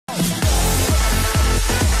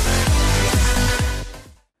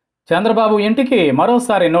చంద్రబాబు ఇంటికి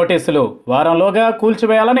మరోసారి నోటీసులు, వారంలోగా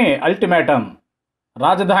కూల్చివేయాలని అల్టిమేటం.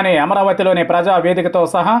 రాజధాని అమరావతిలోని ప్రజా వేదికతో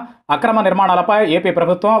సహా అక్రమ నిర్మాణాలపై ఏపీ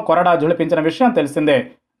ప్రభుత్వం కొరడా జుళిపించిన విషయం తెలిసిందే.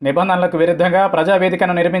 నిబంధనలకు విరుద్ధంగా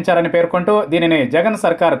ప్రజావేదికను నిర్మించారని పేర్కొంటూ దీనిని జగన్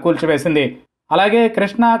సర్కార్ కూల్చివేసింది. అలాగే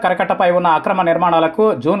కృష్ణా కరకట్టపై ఉన్న అక్రమ నిర్మాణాలకు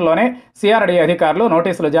జూన్లోనే CRDA అధికారులు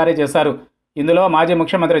నోటీసులు జారీ చేశారు. ఇందులో మాజీ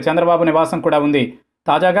ముఖ్యమంత్రి చంద్రబాబు నివాసం కూడా ఉంది.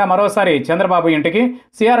 తాజాగా మరోసారి చంద్రబాబు ఇంటికి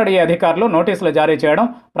CRDA అధికారులు నోటీసులు జారీ చేయడం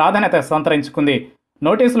ప్రాధాన్యత సంతరించుకుంది.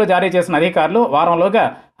 నోటీసులు జారీ చేసిన అధికారులు వారంలోగా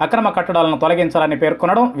అక్రమ కట్టడాలను తొలగించాలని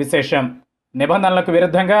పేర్కొనడం విశేషం. నిబంధనలకు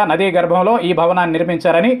విరుద్ధంగా నదీ గర్భంలో ఈ భవనాన్ని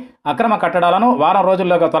నిర్మించారని, అక్రమ కట్టడాలను వారం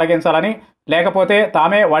రోజుల్లోగా తొలగించాలని, లేకపోతే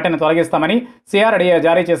తామే వాటిని తొలగిస్తామని CRDA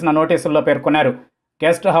జారీ చేసిన నోటీసుల్లో పేర్కొన్నారు.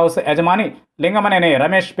 గెస్ట్ హౌస్ యజమాని లింగమనేని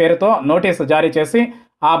రమేష్ పేరుతో నోటీసు జారీ చేసి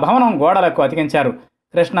ఆ భవనం గోడలకు అతికించారు.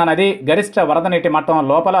 కృష్ణా నది గరిష్ట వరద నీటి మట్టం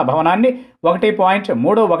లోపల భవనాన్ని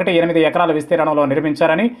 1.318 ఎకరాల విస్తీర్ణంలో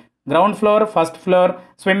నిర్మించారని, ground floor, first floor,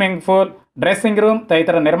 swimming pool, dressing room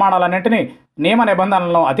తదితర నిర్మాణాలన్నింటినీ నియమ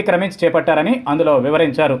నిబంధనలను అతిక్రమించి చేపట్టారని అందులో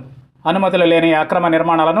వివరించారు. అనుమతులు లేని అక్రమ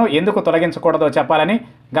నిర్మాణాలను ఎందుకు తొలగించకూడదో చెప్పాలని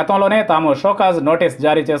గతంలోనే తాము షోకాజ్ నోటీస్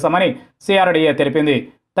జారీ చేశామని CRDA తెలిపింది.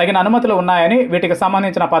 తగిన అనుమతులు ఉన్నాయని, వీటికి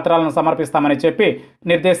సంబంధించిన పత్రాలను సమర్పిస్తామని చెప్పి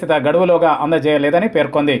నిర్దేశిత గడువులోగా అందజేయలేదని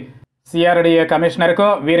పేర్కొంది. CRDA కమిషనర్కు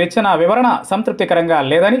వీరిచ్చిన వివరణ సంతృప్తికరంగా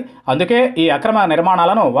లేదని, అందుకే ఈ అక్రమ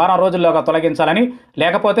నిర్మాణాలను వారం రోజుల్లోగా తొలగించాలని,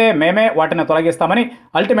 లేకపోతే మేమే వాటిని తొలగిస్తామని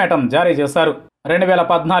అల్టిమేటం జారీ చేశారు.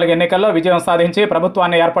 2014 ఎన్నికల్లో విజయం సాధించి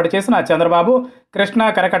ప్రభుత్వాన్ని ఏర్పాటు చేసిన చంద్రబాబు కృష్ణా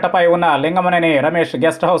కరకట్టపై ఉన్న లింగమనేని రమేష్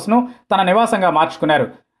గెస్ట్ హౌస్ను తన నివాసంగా మార్చుకున్నారు.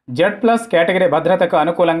 Z+ కేటగిరీ భద్రతకు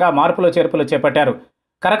అనుకూలంగా మార్పులు చేర్పులు చేపట్టారు.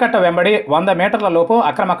 కరకట్ట వెంబడి 100 మీటర్ల లోపు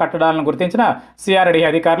అక్రమ కట్టడాలను గుర్తించిన CRDA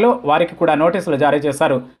అధికారులు వారికి కూడా నోటీసులు జారీ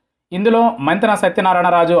చేశారు. ఇందులో మంతెన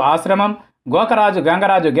సత్యనారాయణరాజు ఆశ్రమం, గోకరాజు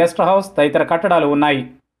గంగరాజు గెస్ట్ హౌస్ తదితర కట్టడాలు ఉన్నాయి.